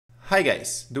Hi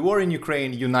guys, the war in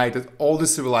Ukraine united all the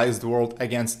civilized world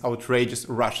against outrageous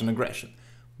Russian aggression.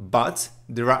 But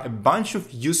there are a bunch of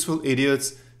useful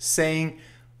idiots saying,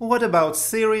 what about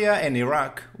Syria and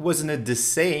Iraq? Wasn't it the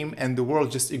same and the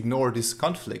world just ignored this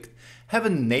conflict?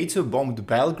 Haven't NATO bombed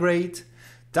Belgrade?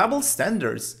 Double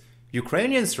standards.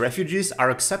 Ukrainians refugees are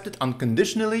accepted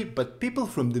unconditionally, but people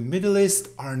from the Middle East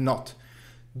are not.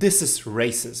 This is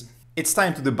racism. It's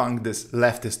time to debunk this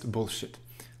leftist bullshit.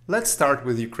 Let's start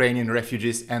with Ukrainian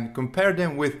refugees and compare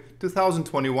them with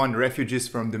 2021 refugees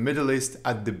from the Middle East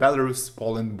at the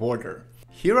Belarus-Poland border.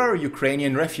 Here are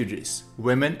Ukrainian refugees,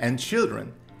 women and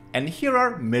children. And here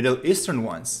are Middle Eastern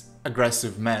ones,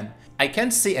 aggressive men. I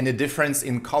can't see any difference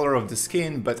in color of the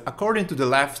skin, but according to the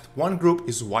left, one group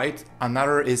is white,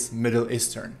 another is Middle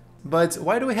Eastern. But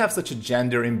why do we have such a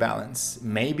gender imbalance?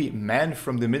 Maybe men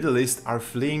from the Middle East are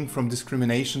fleeing from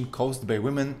discrimination caused by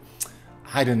women?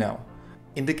 I don't know.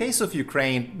 In the case of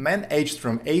Ukraine, men aged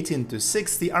from 18 to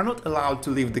 60 are not allowed to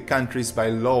leave the countries by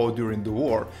law during the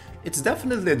war. It's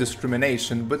definitely a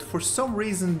discrimination, but for some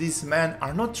reason these men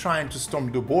are not trying to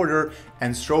storm the border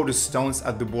and throw the stones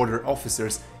at the border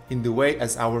officers in the way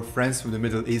as our friends from the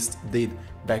Middle East did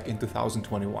back in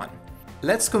 2021.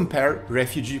 Let's compare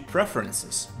refugee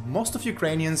preferences. Most of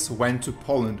Ukrainians went to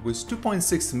Poland with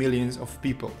 2.6 million of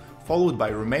people, followed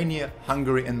by Romania,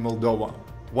 Hungary and Moldova,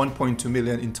 1.2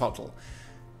 million in total.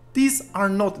 These are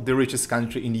not the richest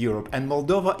country in Europe, and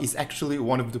Moldova is actually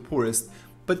one of the poorest,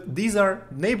 but these are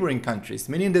neighboring countries,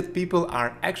 meaning that people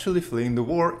are actually fleeing the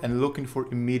war and looking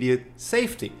for immediate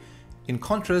safety. In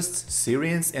contrast,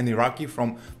 Syrians and Iraqi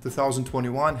from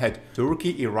 2021 had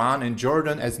Turkey, Iran and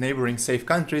Jordan as neighboring safe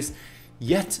countries,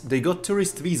 yet they got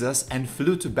tourist visas and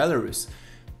flew to Belarus.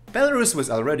 Belarus was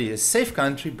already a safe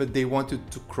country, but they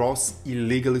wanted to cross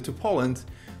illegally to Poland,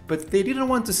 but they didn't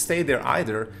want to stay there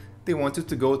either. They wanted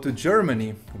to go to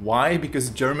Germany. Why? Because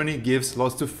Germany gives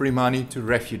lots of free money to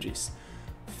refugees.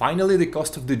 Finally, the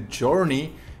cost of the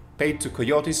journey paid to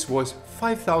coyotes was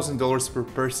 $5,000 per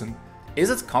person.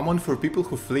 Is it common for people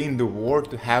who flee in the war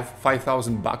to have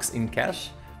 $5,000 in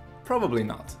cash? Probably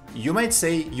not. You might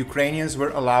say Ukrainians were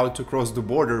allowed to cross the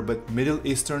border, but Middle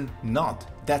Eastern not.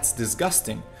 That's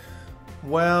disgusting.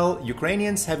 Well,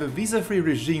 Ukrainians have a visa-free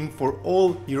regime for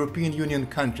all European Union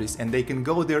countries and they can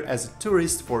go there as a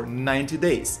tourist for 90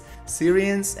 days.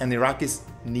 Syrians and Iraqis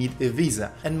need a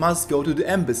visa and must go to the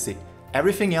embassy.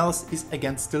 Everything else is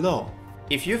against the law.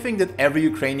 If you think that every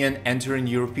Ukrainian entering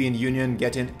European Union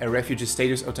getting a refugee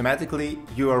status automatically,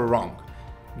 you are wrong.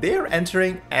 They are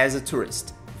entering as a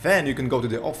tourist. Then you can go to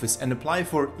the office and apply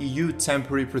for EU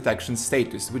temporary protection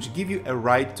status, which give you a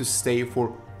right to stay for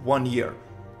 1 year.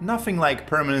 Nothing like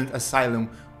permanent asylum,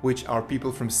 which our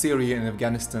people from Syria and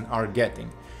Afghanistan are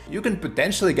getting. You can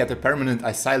potentially get a permanent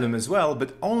asylum as well,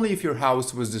 but only if your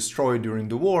house was destroyed during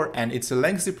the war and it's a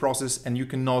lengthy process and you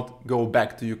cannot go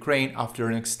back to Ukraine after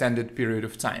an extended period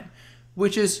of time.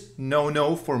 Which is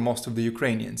no for most of the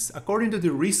Ukrainians. According to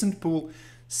the recent poll,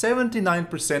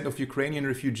 79% of Ukrainian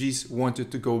refugees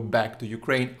wanted to go back to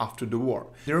Ukraine after the war.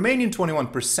 The remaining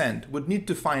 21% would need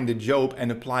to find a job and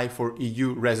apply for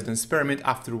EU residence permit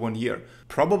after 1 year.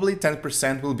 Probably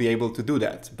 10% will be able to do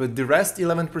that, but the rest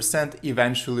 11%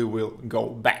 eventually will go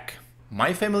back.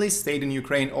 My family stayed in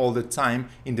Ukraine all the time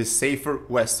in the safer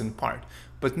western part,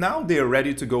 but now they are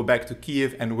ready to go back to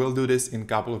Kiev and will do this in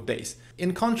a couple of days.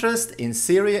 In contrast, in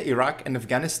Syria, Iraq and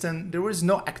Afghanistan, there was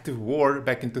no active war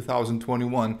back in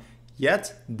 2021, yet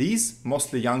these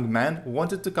mostly young men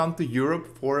wanted to come to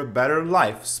Europe for a better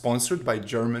life, sponsored by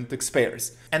German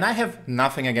taxpayers. And I have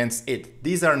nothing against it,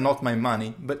 these are not my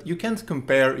money, but you can't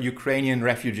compare Ukrainian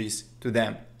refugees to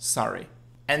them, sorry.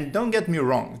 And don't get me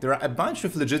wrong, there are a bunch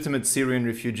of legitimate Syrian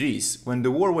refugees. When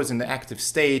the war was in the active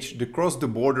stage, they crossed the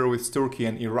border with Turkey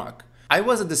and Iraq. I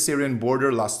was at the Syrian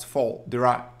border last fall. There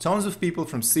are tons of people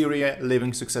from Syria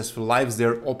living successful lives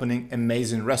there, opening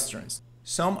amazing restaurants.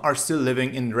 Some are still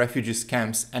living in refugee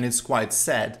camps and it's quite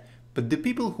sad, but the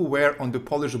people who were on the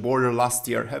Polish border last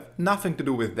year have nothing to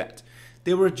do with that.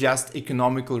 They were just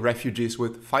economical refugees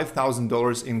with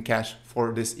 $5,000 in cash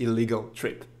for this illegal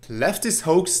trip. Leftist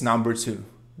hoax number 2.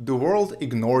 The world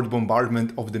ignored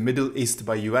bombardment of the Middle East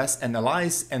by US and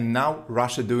allies, and now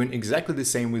Russia doing exactly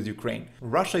the same with Ukraine.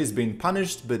 Russia is being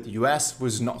punished, but US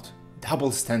was not. Double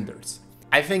standards.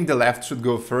 I think the left should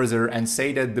go further and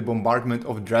say that the bombardment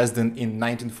of Dresden in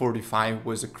 1945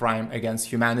 was a crime against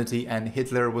humanity and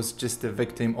Hitler was just a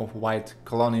victim of white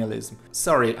colonialism.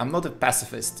 Sorry, I'm not a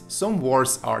pacifist. Some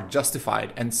wars are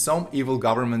justified and some evil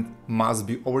government must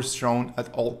be overthrown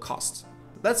at all costs.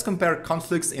 Let's compare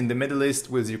conflicts in the Middle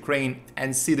East with Ukraine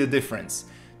and see the difference.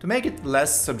 To make it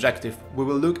less subjective, we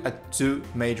will look at two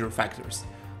major factors.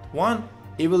 One,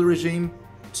 evil regime.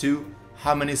 Two,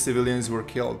 how many civilians were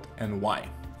killed and why.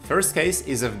 First case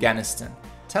is Afghanistan.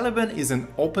 Taliban is an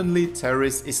openly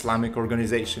terrorist Islamic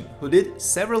organization who did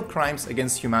several crimes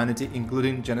against humanity,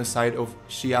 including genocide of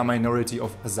Shia minority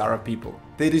of Hazara people.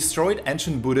 They destroyed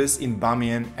ancient Buddhas in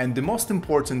Bamiyan, and the most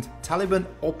important, Taliban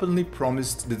openly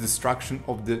promised the destruction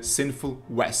of the sinful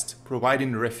West,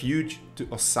 providing refuge to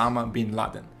Osama bin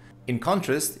Laden. In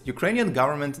contrast, Ukrainian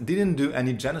government didn't do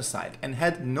any genocide and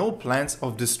had no plans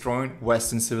of destroying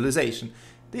Western civilization.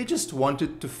 They just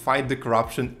wanted to fight the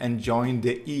corruption and join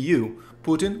the EU.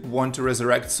 Putin wanted to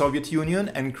resurrect Soviet Union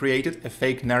and created a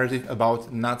fake narrative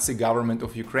about Nazi government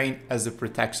of Ukraine as a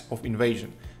pretext of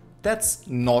invasion. That's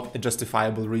not a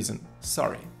justifiable reason,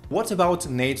 sorry. What about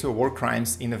NATO war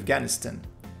crimes in Afghanistan?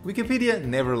 Wikipedia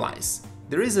never lies.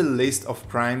 There is a list of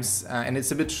crimes and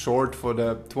it's a bit short for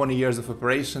the 20 years of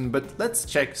operation, but let's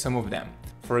check some of them.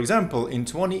 For example, in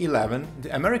 2011,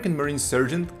 the American Marine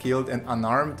sergeant killed an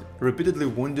unarmed, repeatedly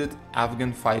wounded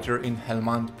Afghan fighter in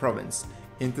Helmand province.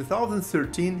 In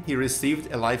 2013, he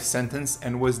received a life sentence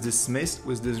and was dismissed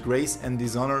with disgrace and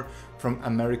dishonor from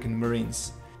American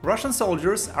Marines. Russian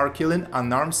soldiers are killing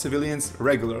unarmed civilians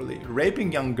regularly,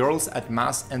 raping young girls at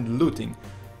mass and looting.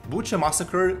 Bucha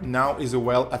massacre now is a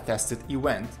well-attested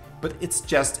event, but it's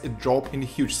just a drop in a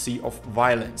huge sea of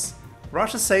violence.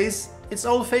 Russia says it's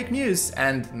all fake news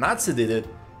and Nazi did it.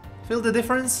 Feel the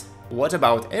difference? What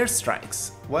about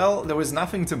airstrikes? Well, there was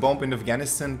nothing to bomb in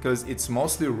Afghanistan because it's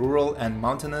mostly rural and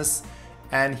mountainous,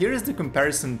 and here is the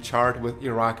comparison chart with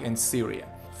Iraq and Syria.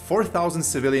 4,000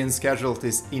 civilians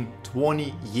casualties in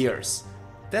 20 years.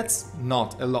 That's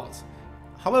not a lot.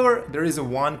 However, there is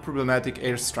one problematic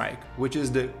airstrike, which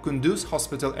is the Kunduz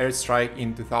hospital airstrike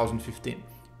in 2015.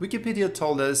 Wikipedia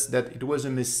told us that it was a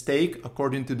mistake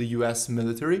according to the US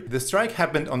military. The strike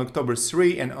happened on October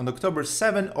 3, and on October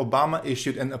 7, Obama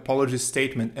issued an apology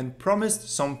statement and promised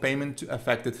some payment to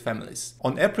affected families.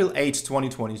 On April 8,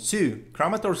 2022,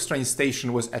 Kramatorsk train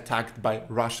station was attacked by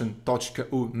Russian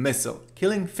Tochka-U missile,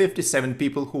 killing 57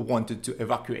 people who wanted to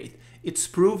evacuate. It's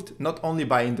proved not only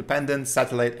by independent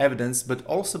satellite evidence, but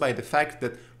also by the fact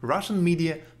that Russian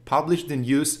media published the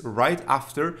news right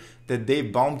after that they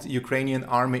bombed Ukrainian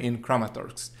army in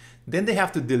Kramatorsk. Then they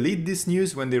have to delete this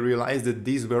news when they realize that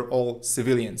these were all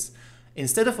civilians.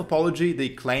 Instead of apology, they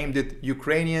claimed that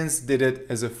Ukrainians did it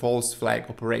as a false flag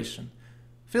operation.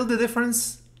 Feel the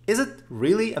difference? Is it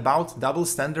really about double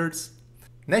standards?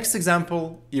 Next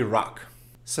example, Iraq.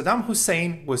 Saddam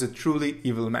Hussein was a truly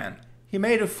evil man. He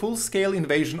made a full-scale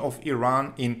invasion of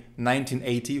Iran in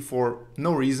 1980 for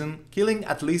no reason, killing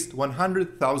at least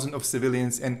 100,000 of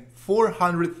civilians and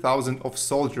 400,000 of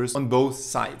soldiers on both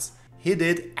sides. He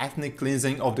did ethnic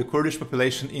cleansing of the Kurdish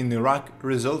population in Iraq,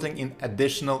 resulting in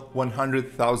additional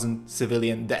 100,000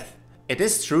 civilian deaths. It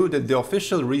is true that the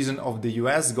official reason of the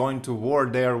US going to war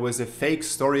there was a fake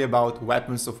story about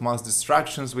weapons of mass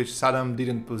destruction which Saddam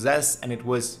didn't possess, and it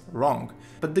was wrong.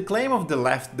 But the claim of the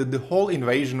left that the whole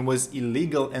invasion was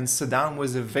illegal and Saddam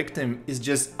was a victim is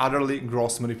just utterly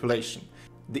gross manipulation.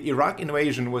 The Iraq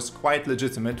invasion was quite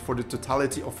legitimate for the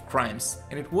totality of crimes,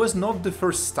 and it was not the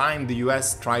first time the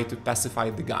US tried to pacify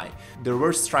the guy. There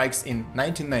were strikes in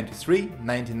 1993,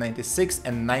 1996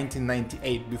 and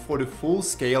 1998 before the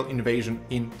full-scale invasion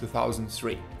in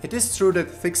 2003. It is true that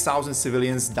 6,000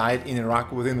 civilians died in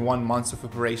Iraq within 1 month of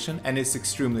operation, and it's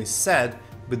extremely sad,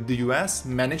 but the US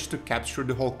managed to capture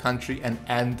the whole country and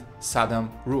end Saddam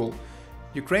rule.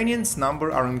 Ukrainians'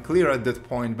 numbers are unclear at that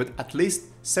point, but at least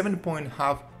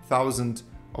 7,500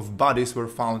 of bodies were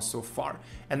found so far.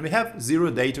 And we have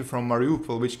zero data from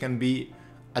Mariupol, which can be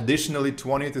additionally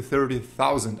 20 to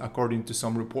 30,000 according to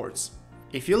some reports.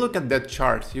 If you look at that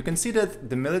chart, you can see that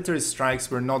the military strikes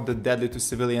were not that deadly to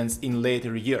civilians in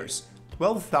later years.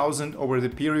 12,000 over the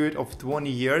period of 20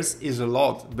 years is a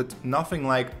lot, but nothing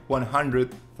like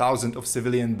 100,000 of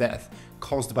civilian death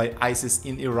caused by ISIS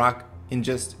in Iraq in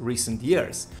just recent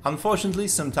years. Unfortunately,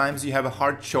 sometimes you have a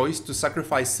hard choice to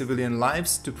sacrifice civilian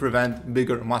lives to prevent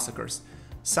bigger massacres.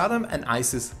 Saddam and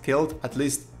ISIS killed at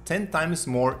least 10 times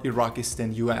more Iraqis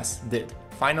than US did.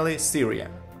 Finally, Syria.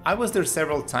 I was there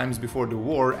several times before the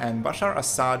war, and Bashar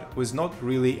Assad was not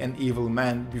really an evil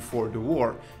man before the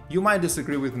war. You might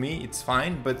disagree with me, it's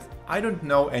fine, but I don't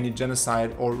know any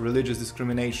genocide or religious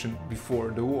discrimination before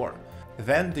the war.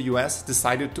 Then the US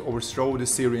decided to overthrow the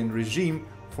Syrian regime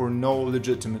for no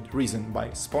legitimate reason by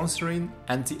sponsoring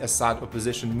anti-Assad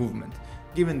opposition movement,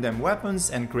 giving them weapons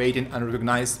and creating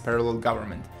unrecognized parallel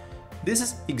government. This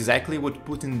is exactly what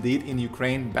Putin did in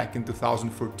Ukraine back in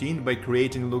 2014 by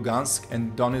creating Lugansk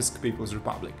and Donetsk People's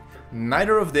Republic.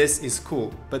 Neither of this is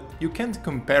cool, but you can't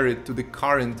compare it to the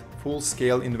current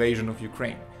full-scale invasion of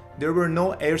Ukraine. There were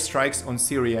no airstrikes on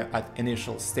Syria at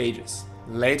initial stages.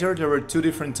 Later, there were two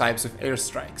different types of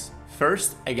airstrikes.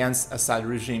 First, against Assad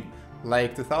regime,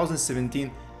 like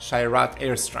 2017 Shayrat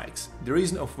airstrikes, the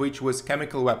reason of which was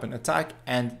chemical weapon attack,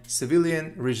 and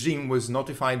civilian regime was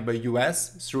notified by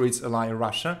US through its ally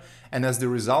Russia, and as the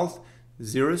result,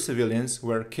 0 civilians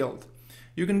were killed.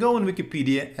 You can go on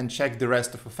Wikipedia and check the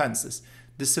rest of offenses.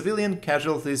 The civilian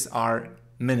casualties are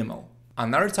minimal.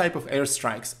 Another type of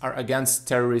airstrikes are against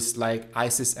terrorists like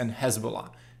ISIS and Hezbollah.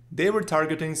 They were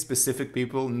targeting specific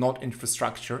people, not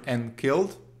infrastructure, and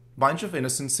killed a bunch of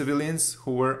innocent civilians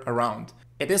who were around.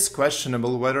 It is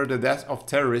questionable whether the death of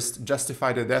terrorists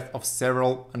justified the death of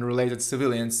several unrelated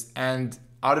civilians, and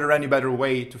are there any better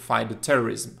way to fight the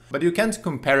terrorism? But you can't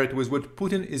compare it with what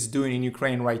Putin is doing in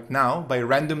Ukraine right now by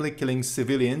randomly killing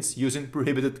civilians using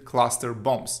prohibited cluster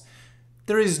bombs.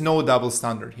 There is no double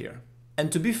standard here.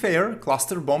 And to be fair,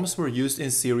 cluster bombs were used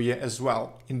in Syria as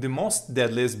well, in the most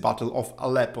deadliest battle of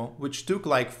Aleppo, which took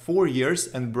like 4 years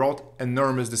and brought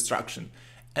enormous destruction.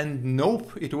 And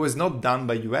nope, it was not done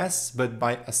by US, but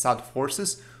by Assad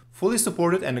forces, fully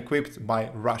supported and equipped by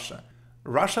Russia.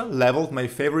 Russia leveled my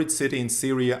favorite city in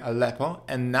Syria, Aleppo,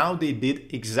 and now they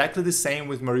did exactly the same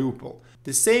with Mariupol.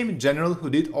 The same general who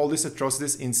did all these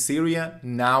atrocities in Syria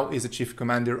now is a chief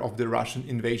commander of the Russian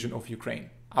invasion of Ukraine.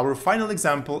 Our final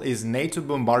example is NATO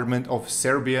bombardment of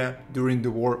Serbia during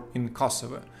the war in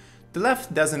Kosovo. The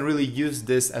left doesn't really use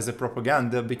this as a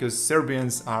propaganda because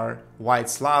Serbians are white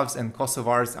Slavs and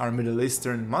Kosovars are Middle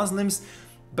Eastern Muslims,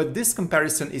 but this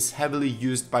comparison is heavily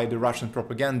used by the Russian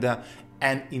propaganda,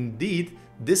 and indeed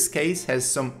this case has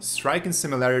some striking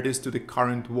similarities to the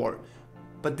current war.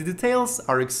 But the details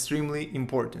are extremely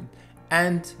important,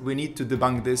 and we need to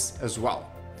debunk this as well.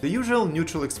 The usual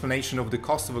neutral explanation of the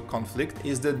Kosovo conflict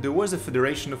is that there was a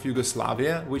Federation of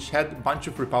Yugoslavia which had a bunch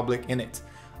of republics in it.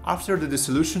 After the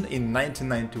dissolution in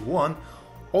 1991,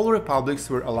 all republics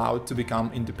were allowed to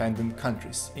become independent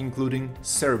countries, including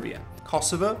Serbia.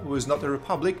 Kosovo was not a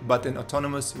republic but an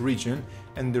autonomous region,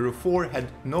 and therefore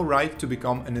had no right to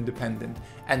become an independent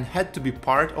and had to be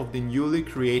part of the newly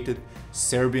created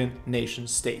Serbian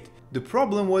nation-state. The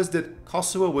problem was that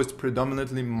Kosovo was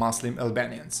predominantly Muslim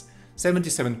Albanians.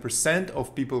 77%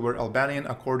 of people were Albanian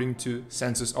according to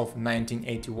census of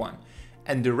 1981.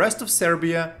 And the rest of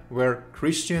Serbia were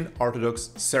Christian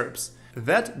Orthodox Serbs.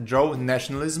 That drove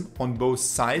nationalism on both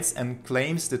sides and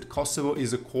claims that Kosovo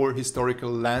is a core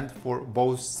historical land for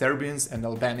both Serbians and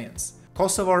Albanians.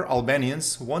 Kosovar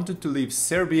Albanians wanted to leave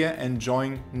Serbia and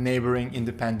join neighboring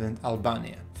independent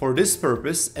Albania. For this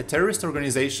purpose, a terrorist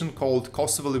organization called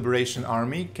Kosovo Liberation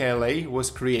Army, KLA, was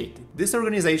created. This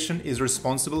organization is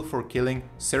responsible for killing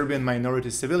Serbian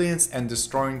minority civilians and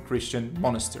destroying Christian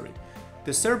monasteries.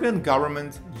 The Serbian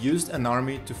government used an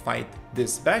army to fight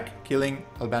this back, killing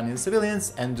Albanian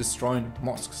civilians and destroying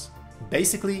mosques.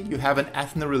 Basically, you have an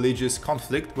ethno-religious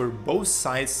conflict where both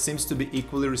sides seems to be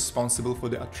equally responsible for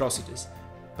the atrocities.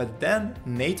 But then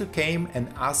NATO came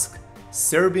and asked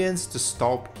Serbians to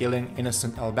stop killing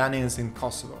innocent Albanians in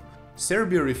Kosovo.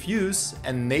 Serbia refused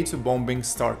and NATO bombing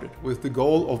started, with the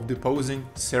goal of deposing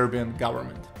Serbian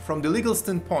government. From the legal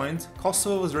standpoint,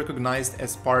 Kosovo was recognized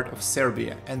as part of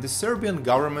Serbia, and the Serbian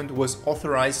government was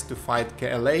authorized to fight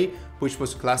KLA, which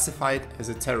was classified as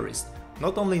a terrorist,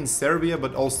 not only in Serbia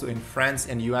but also in France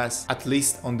and US, at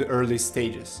least on the early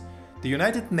stages. The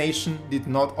United Nations did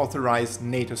not authorize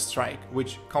NATO strike,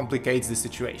 which complicates the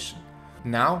situation.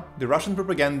 Now, the Russian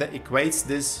propaganda equates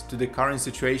this to the current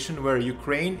situation where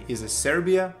Ukraine is a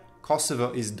Serbia,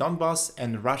 Kosovo is Donbass,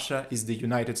 and Russia is the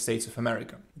United States of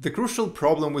America. The crucial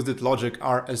problem with that logic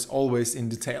are, as always, in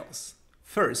details.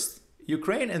 First,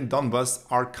 Ukraine and Donbass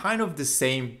are kind of the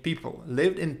same people,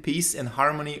 lived in peace and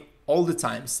harmony all the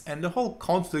times, and the whole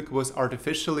conflict was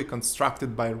artificially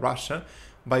constructed by Russia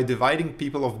by dividing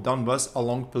people of Donbass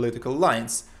along political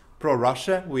lines,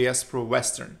 pro-Russia vs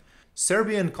pro-Western.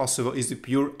 Serbia and Kosovo is a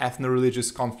pure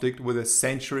ethno-religious conflict with a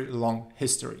century-long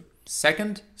history.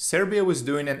 Second, Serbia was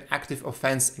doing an active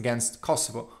offense against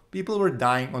Kosovo. People were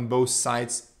dying on both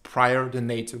sides prior to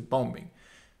NATO bombing.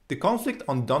 The conflict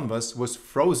on Donbass was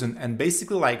frozen and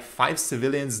basically like 5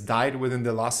 civilians died within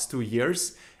the last 2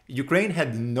 years. Ukraine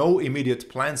had no immediate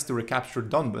plans to recapture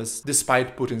Donbass,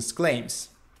 despite Putin's claims.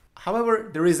 However,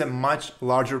 there is a much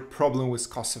larger problem with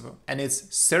Kosovo, and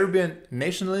it's Serbian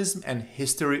nationalism and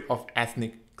history of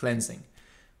ethnic cleansing.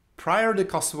 Prior to the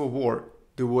Kosovo War,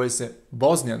 there was a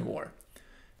Bosnian War.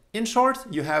 In short,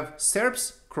 you have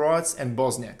Serbs, Croats and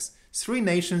Bosniaks. Three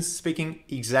nations speaking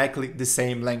exactly the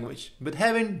same language, but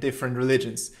having different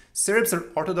religions. Serbs are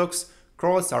Orthodox,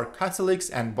 Croats are Catholics,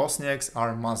 and Bosniaks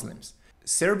are Muslims.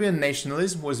 Serbian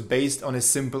nationalism was based on a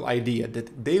simple idea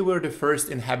that they were the first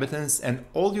inhabitants and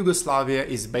all Yugoslavia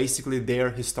is basically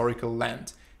their historical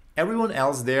land. Everyone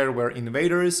else there were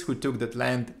invaders who took that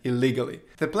land illegally.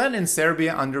 The plan in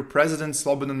Serbia under President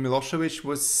Slobodan Milosevic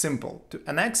was simple: to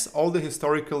annex all the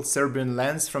historical Serbian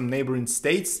lands from neighboring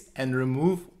states and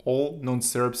remove all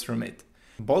non-Serbs from it.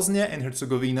 Bosnia and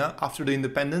Herzegovina, after the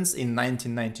independence in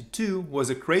 1992, was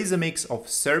a crazy mix of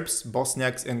Serbs,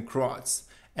 Bosniaks and Croats,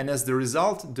 and as the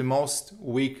result, the most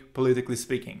weak politically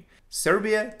speaking.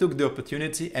 Serbia took the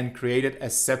opportunity and created a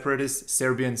separatist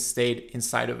Serbian state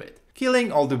inside of it,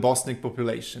 killing all the Bosniak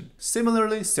population.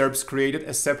 Similarly, Serbs created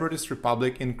a separatist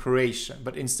republic in Croatia,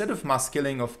 but instead of mass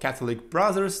killing of Catholic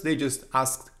brothers, they just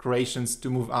asked Croatians to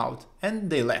move out, and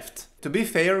they left. To be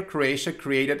fair, Croatia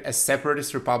created a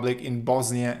separatist republic in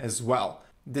Bosnia as well.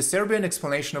 The Serbian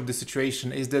explanation of the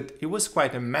situation is that it was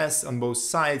quite a mess on both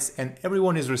sides and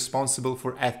everyone is responsible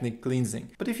for ethnic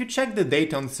cleansing. But if you check the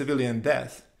data on civilian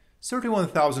death,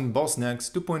 31,000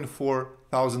 Bosniaks, 2.4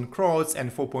 thousand Croats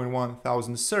and 4.1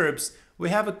 thousand Serbs, we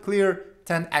have a clear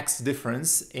 10x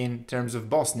difference in terms of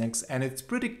Bosniaks, and it's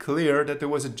pretty clear that there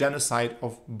was a genocide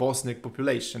of Bosniak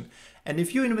population. And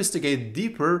if you investigate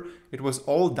deeper, it was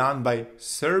all done by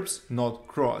Serbs, not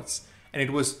Croats, and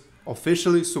it was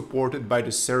officially supported by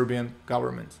the Serbian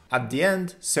government. At the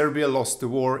end, Serbia lost the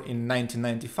war in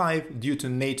 1995 due to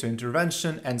NATO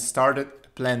intervention and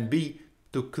started Plan B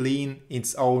to clean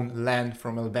its own land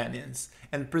from Albanians,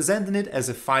 and presenting it as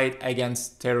a fight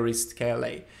against terrorist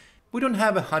KLA. We don't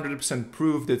have 100%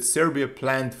 proof that Serbia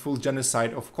planned full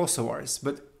genocide of Kosovars,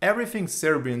 but everything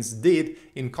Serbians did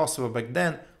in Kosovo back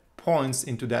then points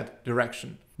into that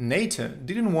direction. NATO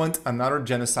didn't want another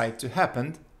genocide to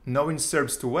happen. Knowing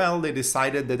Serbs too well, they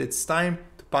decided that it's time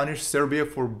to punish Serbia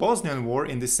for Bosnian War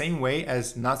in the same way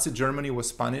as Nazi Germany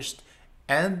was punished,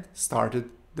 and started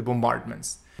the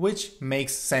bombardments. Which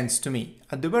makes sense to me.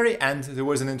 At the very end, there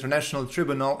was an international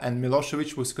tribunal and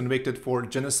Milosevic was convicted for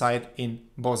genocide in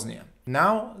Bosnia.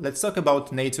 Now, let's talk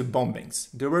about NATO bombings.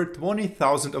 There were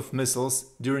 20,000 of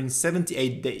missiles during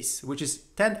 78 days, which is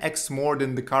 10x more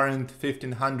than the current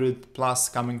 1,500 plus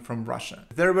coming from Russia.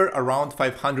 There were around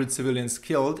 500 civilians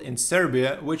killed in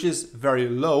Serbia, which is very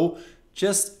low.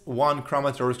 Just one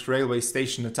Kramatorsk railway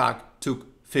station attack took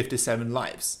 57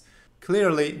 lives.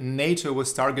 Clearly, NATO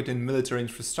was targeting military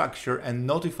infrastructure and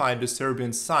notified the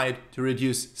Serbian side to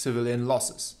reduce civilian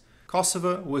losses.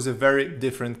 Kosovo was a very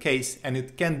different case and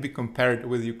it can't be compared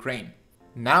with Ukraine.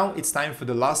 Now it's time for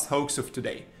the last hoax of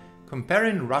today,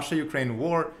 comparing Russia-Ukraine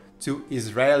war to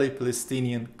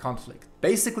Israeli-Palestinian conflict.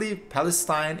 Basically,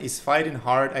 Palestine is fighting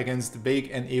hard against big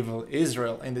and evil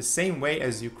Israel in the same way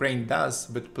as Ukraine does,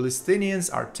 but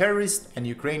Palestinians are terrorists and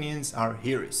Ukrainians are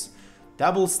heroes.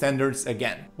 Double standards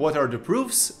again. What are the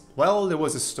proofs? Well, there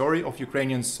was a story of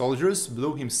Ukrainian soldiers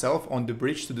blew himself on the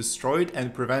bridge to destroy it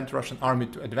and prevent Russian army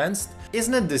to advance.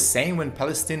 Isn't it the same when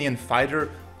Palestinian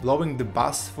fighter blowing the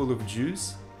bus full of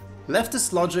Jews?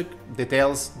 Leftist logic,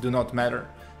 details do not matter.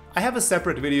 I have a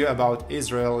separate video about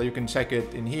Israel, you can check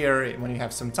it in here when you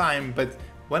have some time, but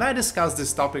when I discuss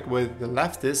this topic with the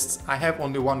leftists, I have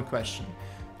only one question.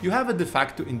 You have a de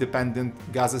facto independent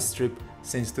Gaza Strip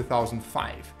since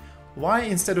 2005. Why,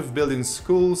 instead of building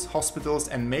schools, hospitals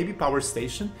and maybe power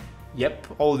station, yep,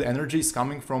 all the energy is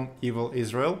coming from evil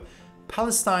Israel,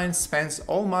 Palestine spends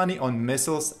all money on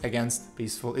missiles against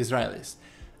peaceful Israelis?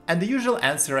 And the usual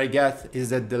answer I get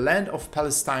is that the land of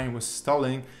Palestine was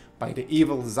stolen by the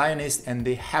evil Zionists and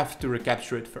they have to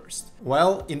recapture it first.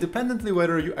 Well, independently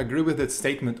whether you agree with that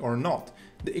statement or not,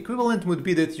 the equivalent would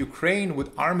be that Ukraine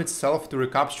would arm itself to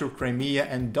recapture Crimea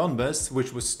and Donbass,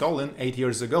 which was stolen 8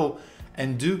 years ago,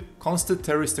 and do constant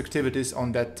terrorist activities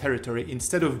on that territory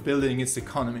instead of building its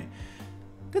economy.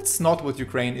 That's not what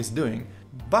Ukraine is doing,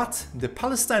 but the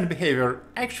Palestine behavior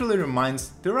actually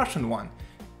reminds the Russian one.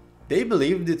 They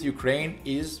believe that Ukraine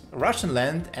is Russian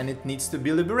land and it needs to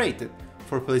be liberated.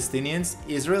 For Palestinians,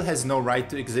 Israel has no right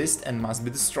to exist and must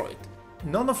be destroyed.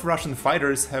 None of Russian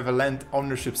fighters have a land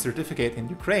ownership certificate in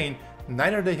Ukraine,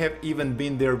 neither they have even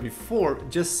been there before,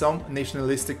 just some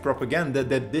nationalistic propaganda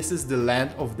that this is the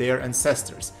land of their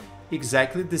ancestors,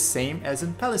 exactly the same as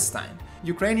in Palestine.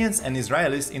 Ukrainians and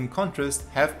Israelis, in contrast,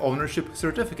 have ownership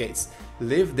certificates,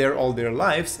 live there all their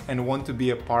lives and want to be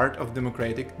a part of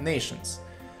democratic nations.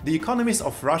 The economies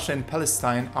of Russia and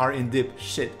Palestine are in deep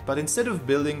shit, but instead of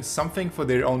building something for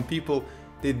their own people,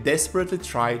 they desperately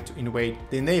try to invade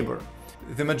their neighbor.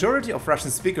 The majority of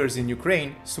Russian speakers in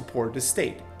Ukraine support the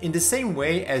state, in the same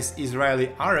way as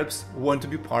Israeli Arabs want to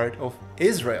be part of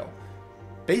Israel.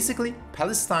 Basically,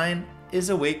 Palestine is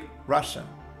a weak Russia.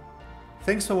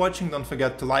 Thanks for watching, don't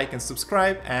forget to like and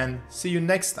subscribe, and see you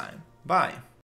next time. Bye!